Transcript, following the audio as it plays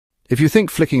If you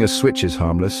think flicking a switch is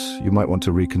harmless, you might want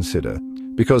to reconsider,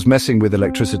 because messing with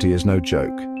electricity is no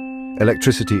joke.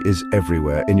 Electricity is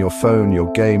everywhere, in your phone,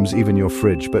 your games, even your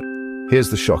fridge. But here's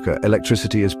the shocker: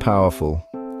 electricity is powerful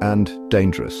and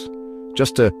dangerous.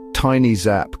 Just a tiny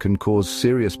zap can cause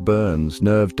serious burns,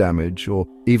 nerve damage, or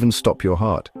even stop your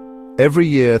heart. Every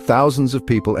year, thousands of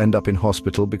people end up in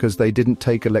hospital because they didn't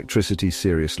take electricity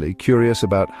seriously. Curious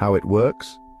about how it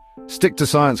works? Stick to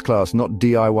science class, not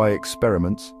DIY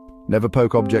experiments. Never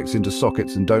poke objects into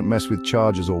sockets, and don't mess with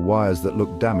chargers or wires that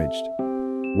look damaged.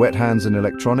 Wet hands and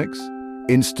electronics?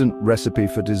 Instant recipe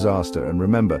for disaster. And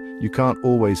remember, you can't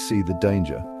always see the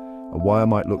danger. A wire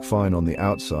might look fine on the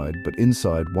outside, but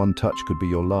inside, one touch could be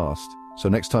your last. So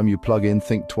next time you plug in,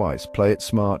 think twice. Play it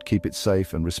smart, keep it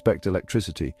safe, and respect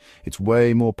electricity. It's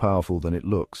way more powerful than it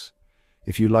looks.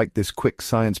 If you like this quick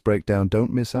science breakdown,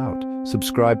 don't miss out.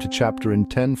 Subscribe to Chapter in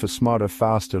 10 for smarter,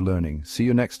 faster learning. See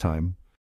you next time.